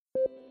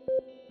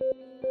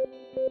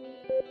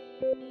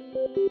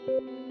Hello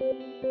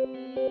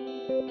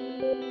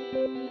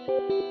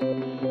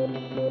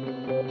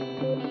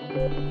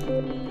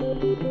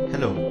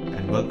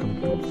and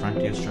welcome to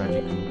Frontier Strategy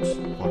Group's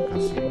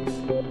podcast series.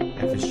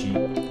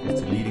 FSG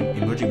is the leading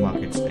emerging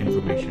markets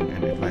information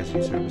and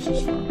advisory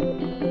services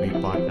firm. We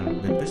partner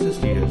with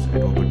business leaders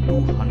at over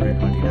 200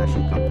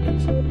 multinational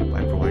companies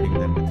by providing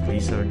them with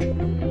research,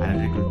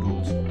 analytical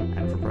tools,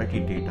 and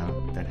proprietary data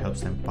that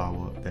helps them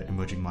power their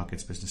emerging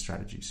markets business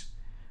strategies.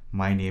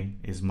 My name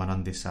is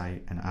Manan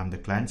Desai and I'm the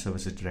Client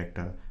Services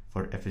Director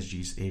for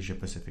FSG's Asia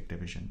Pacific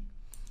Division.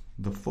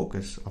 The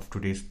focus of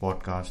today's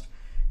podcast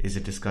is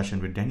a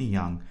discussion with Denny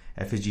Yang,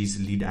 FSG's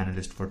lead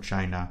analyst for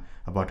China,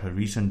 about her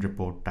recent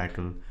report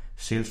titled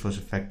Salesforce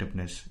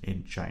Effectiveness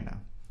in China.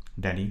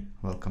 Denny,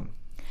 welcome.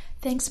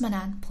 Thanks,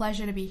 Manan.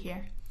 Pleasure to be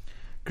here.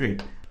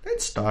 Great.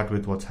 Let's start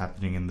with what's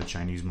happening in the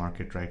Chinese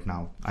market right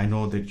now. I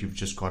know that you've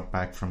just got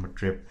back from a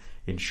trip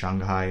in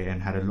Shanghai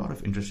and had a lot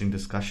of interesting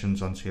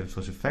discussions on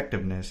Salesforce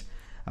effectiveness.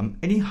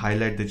 Any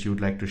highlight that you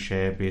would like to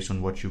share based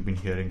on what you've been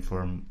hearing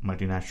from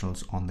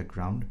multinationals on the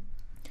ground?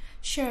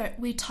 Sure.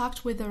 We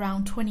talked with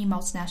around 20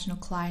 multinational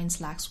clients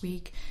last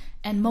week,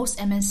 and most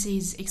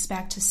MNCs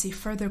expect to see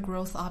further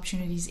growth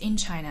opportunities in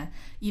China,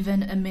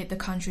 even amid the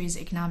country's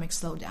economic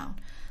slowdown.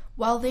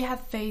 While they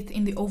have faith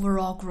in the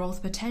overall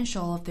growth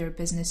potential of their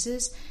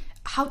businesses,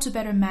 how to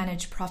better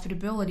manage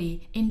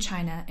profitability in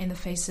China in the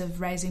face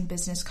of rising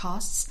business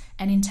costs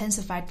and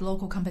intensified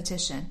local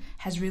competition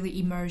has really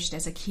emerged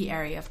as a key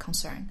area of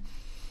concern.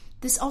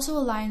 This also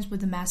aligns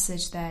with the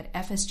message that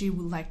FSG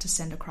would like to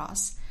send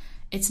across.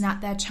 It's not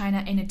that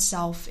China in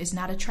itself is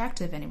not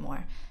attractive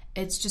anymore.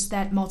 It's just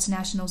that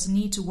multinationals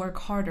need to work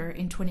harder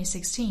in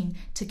 2016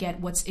 to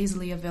get what's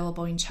easily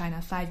available in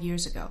China 5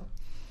 years ago.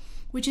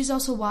 Which is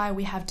also why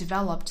we have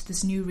developed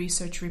this new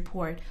research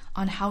report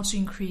on how to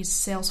increase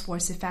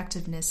Salesforce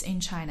effectiveness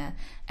in China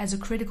as a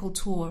critical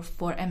tool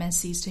for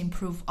MNCs to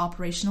improve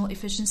operational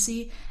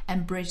efficiency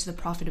and bridge the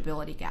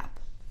profitability gap.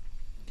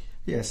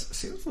 Yes,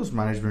 Salesforce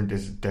management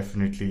is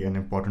definitely an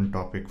important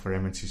topic for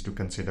MNCs to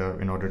consider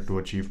in order to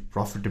achieve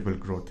profitable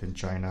growth in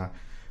China.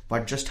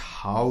 But just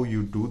how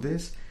you do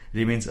this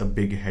remains a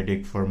big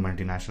headache for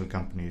multinational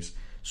companies.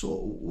 So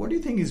what do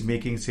you think is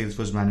making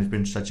Salesforce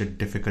management such a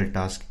difficult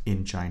task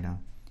in China?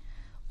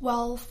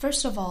 Well,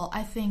 first of all,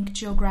 I think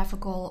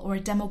geographical or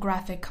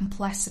demographic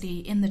complexity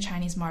in the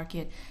Chinese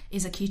market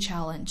is a key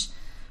challenge.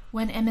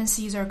 When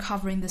MNCs are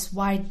covering this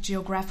wide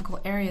geographical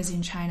areas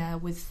in China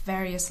with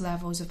various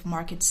levels of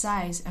market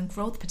size and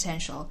growth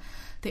potential,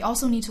 they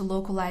also need to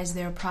localize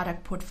their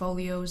product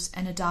portfolios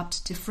and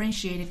adopt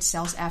differentiated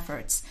sales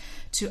efforts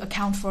to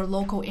account for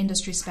local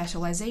industry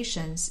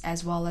specializations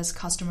as well as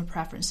customer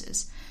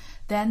preferences.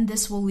 Then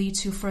this will lead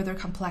to further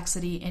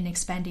complexity in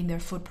expanding their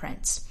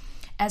footprints.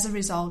 As a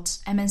result,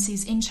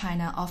 MNCs in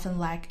China often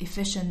lack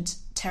efficient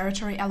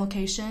territory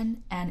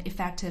allocation and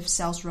effective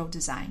sales role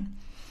design.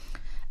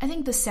 I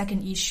think the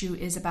second issue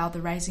is about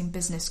the rising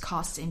business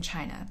costs in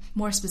China,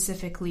 more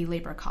specifically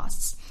labor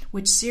costs,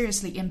 which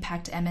seriously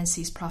impact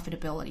MNC's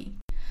profitability.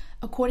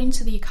 According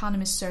to the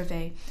Economist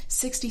survey,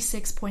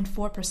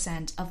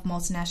 66.4% of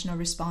multinational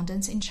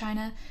respondents in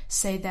China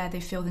say that they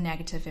feel the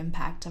negative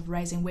impact of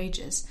rising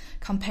wages,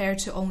 compared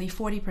to only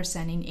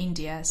 40% in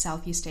India,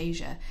 Southeast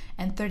Asia,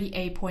 and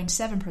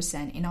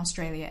 38.7% in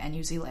Australia and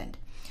New Zealand.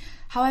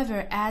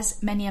 However,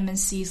 as many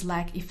MNCs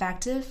lack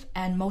effective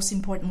and most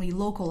importantly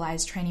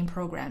localized training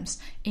programs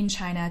in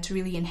China to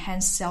really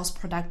enhance sales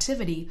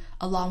productivity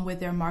along with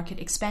their market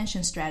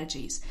expansion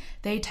strategies,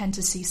 they tend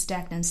to see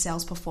stagnant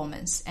sales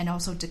performance and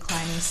also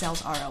declining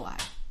sales ROI.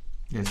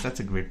 Yes,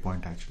 that's a great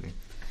point actually.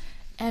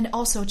 And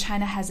also,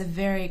 China has a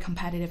very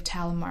competitive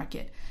talent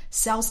market.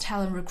 Sales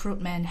talent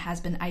recruitment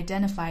has been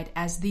identified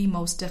as the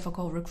most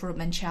difficult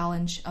recruitment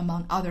challenge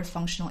among other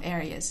functional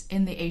areas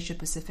in the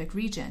Asia-Pacific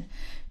region.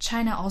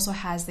 China also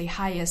has the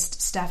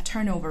highest staff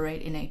turnover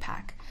rate in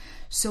APAC.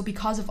 So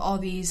because of all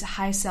these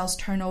high sales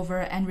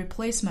turnover and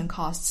replacement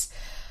costs,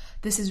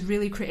 this is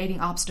really creating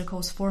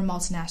obstacles for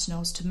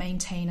multinationals to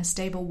maintain a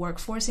stable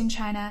workforce in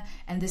China,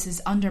 and this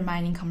is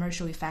undermining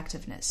commercial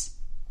effectiveness.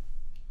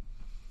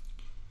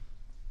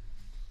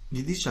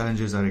 These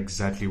challenges are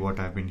exactly what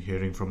I've been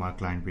hearing from our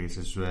client base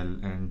as well.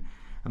 And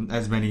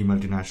as many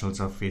multinationals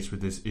are faced with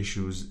these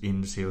issues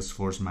in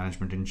Salesforce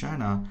management in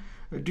China,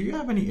 do you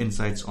have any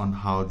insights on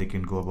how they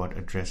can go about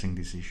addressing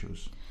these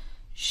issues?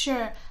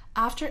 Sure.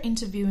 After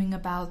interviewing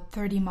about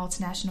 30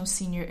 multinational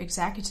senior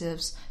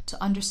executives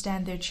to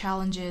understand their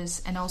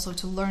challenges and also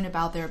to learn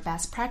about their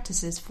best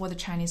practices for the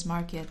Chinese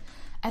market,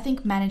 I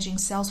think managing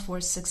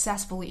Salesforce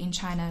successfully in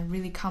China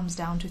really comes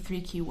down to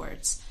 3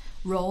 keywords: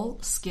 role,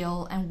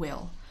 skill, and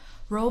will.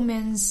 Role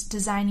means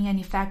designing an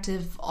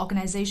effective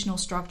organizational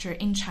structure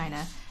in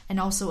China and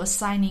also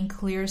assigning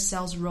clear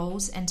sales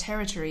roles and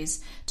territories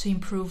to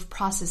improve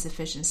process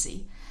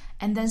efficiency.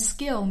 And then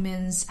skill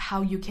means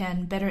how you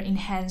can better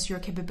enhance your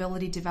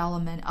capability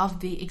development of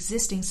the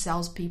existing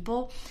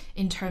salespeople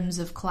in terms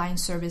of client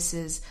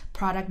services,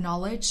 product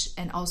knowledge,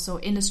 and also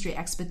industry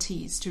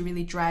expertise to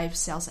really drive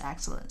sales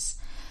excellence.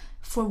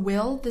 For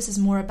Will, this is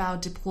more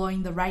about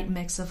deploying the right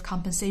mix of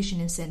compensation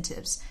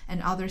incentives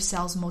and other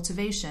sales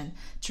motivation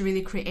to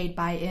really create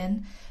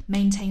buy-in,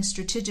 maintain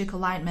strategic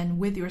alignment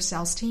with your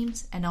sales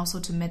teams, and also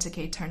to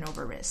mitigate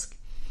turnover risk.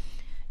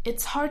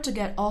 It's hard to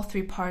get all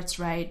three parts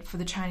right for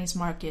the Chinese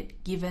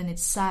market given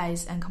its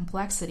size and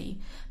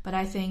complexity, but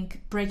I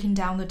think breaking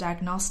down the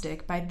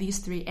diagnostic by these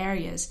three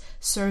areas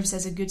serves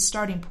as a good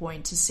starting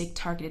point to seek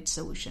targeted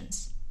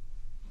solutions.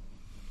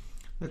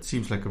 That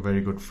seems like a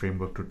very good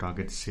framework to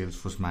target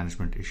Salesforce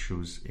management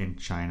issues in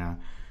China.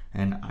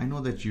 And I know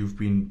that you've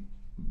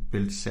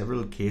built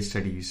several case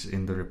studies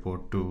in the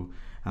report too.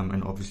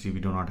 And obviously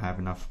we do not have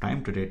enough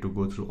time today to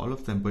go through all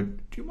of them,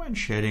 but do you mind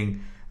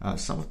sharing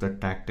some of the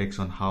tactics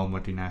on how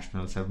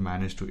multinationals have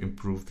managed to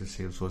improve the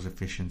Salesforce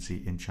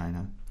efficiency in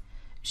China?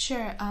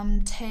 Sure.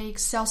 Take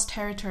sales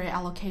territory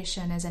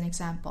allocation as an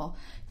example.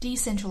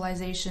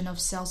 Decentralization of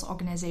sales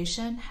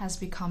organization has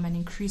become an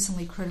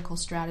increasingly critical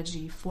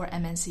strategy for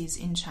MNCs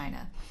in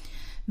China.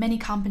 Many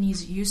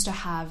companies used to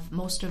have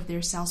most of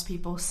their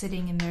salespeople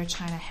sitting in their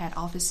China head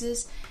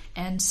offices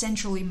and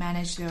centrally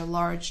manage their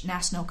large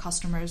national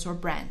customers or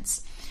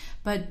brands.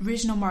 But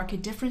regional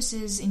market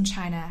differences in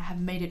China have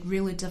made it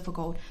really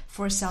difficult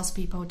for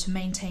salespeople to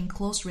maintain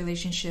close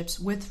relationships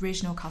with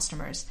regional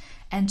customers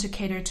and to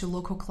cater to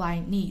local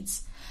client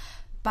needs.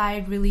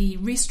 By really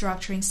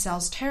restructuring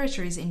sales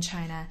territories in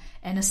China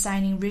and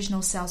assigning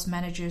regional sales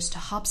managers to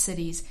hub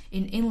cities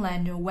in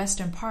inland or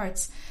western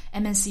parts,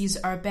 MNCs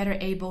are better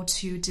able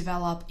to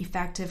develop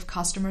effective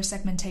customer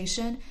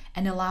segmentation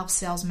and allow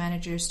sales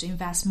managers to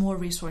invest more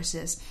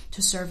resources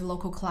to serve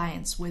local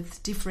clients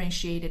with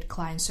differentiated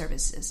client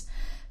services.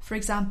 For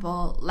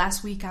example,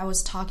 last week I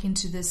was talking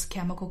to this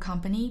chemical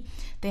company.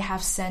 They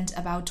have sent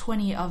about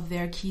 20 of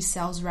their key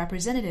sales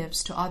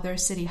representatives to other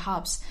city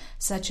hubs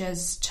such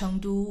as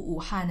Chengdu,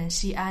 Wuhan, and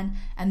Xi'an,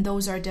 and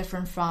those are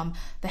different from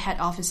the head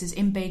offices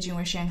in Beijing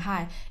or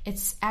Shanghai.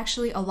 It's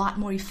actually a lot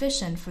more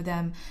efficient for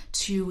them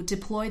to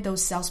deploy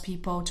those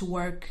salespeople to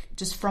work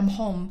just from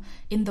home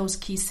in those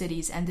key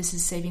cities, and this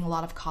is saving a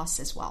lot of costs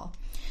as well.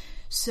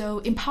 So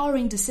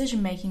empowering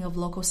decision-making of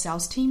local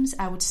sales teams,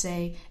 I would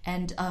say,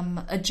 and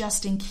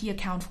adjusting key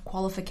account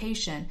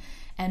qualification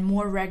and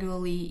more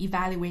regularly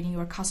evaluating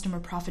your customer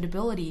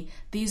profitability,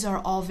 these are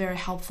all very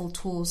helpful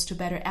tools to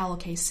better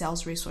allocate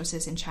sales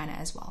resources in China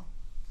as well.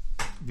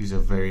 These are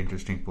very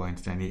interesting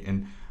points, Danny.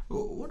 And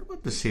what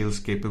about the sales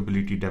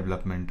capability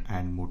development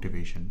and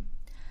motivation?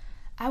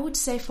 I would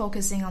say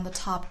focusing on the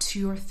top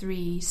 2 or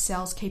 3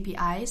 sales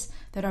KPIs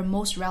that are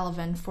most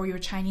relevant for your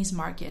Chinese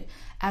market,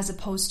 as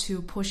opposed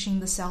to pushing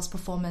the sales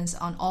performance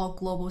on all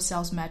global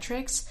sales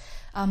metrics.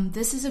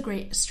 This is a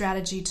great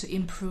strategy to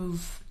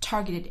improve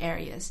targeted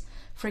areas.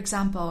 For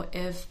example,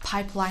 if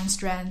pipeline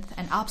strength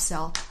and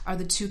upsell are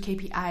the 2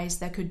 KPIs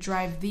that could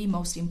drive the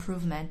most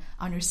improvement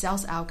on your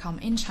sales outcome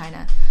in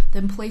China,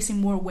 then placing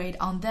more weight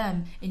on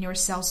them in your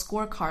sales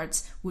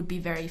scorecards would be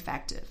very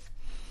effective.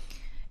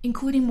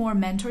 Including more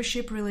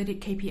mentorship-related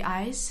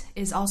KPIs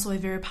is also a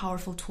very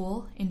powerful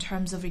tool in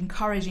terms of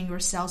encouraging your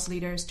sales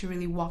leaders to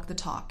really walk the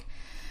talk.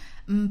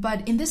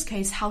 But in this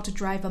case, how to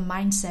drive a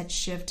mindset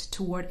shift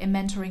toward a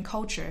mentoring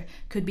culture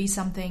could be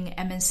something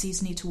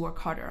MNCs need to work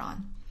harder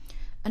on.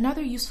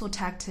 Another useful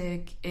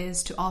tactic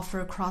is to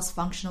offer a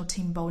cross-functional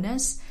team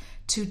bonus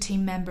to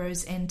team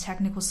members in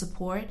technical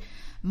support,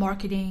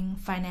 marketing,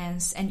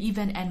 finance, and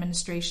even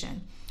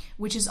administration,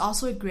 which is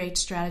also a great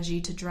strategy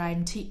to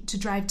drive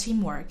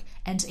teamwork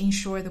and to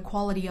ensure the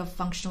quality of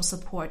functional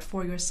support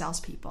for your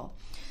salespeople.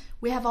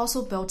 We have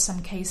also built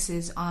some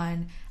cases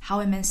on how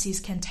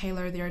MNCs can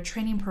tailor their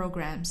training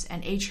programs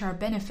and HR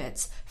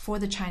benefits for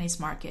the Chinese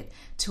market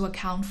to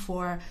account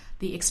for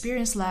the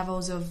experience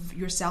levels of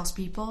your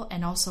salespeople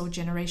and also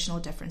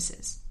generational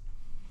differences.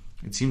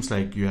 It seems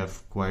like you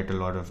have quite a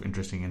lot of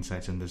interesting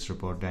insights in this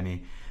report,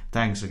 Danny.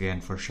 Thanks again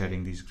for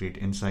sharing these great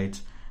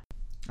insights.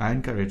 I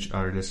encourage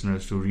our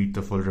listeners to read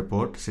the full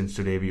report, since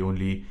today we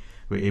only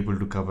were able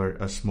to cover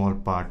a small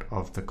part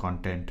of the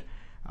content.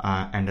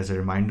 And as a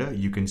reminder,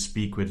 you can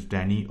speak with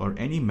Danny or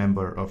any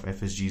member of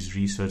FSG's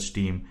research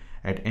team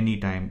at any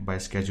time by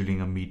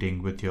scheduling a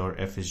meeting with your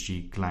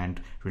FSG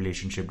client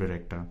relationship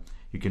director.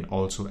 You can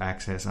also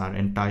access our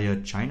entire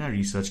China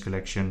research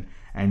collection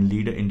and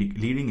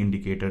leading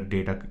indicator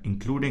data,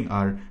 including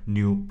our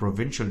new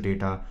provincial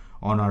data,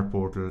 on our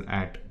portal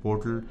at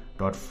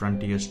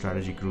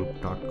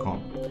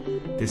portal.frontierstrategygroup.com.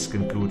 This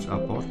concludes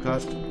our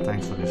podcast.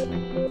 Thanks for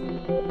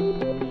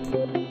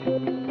listening.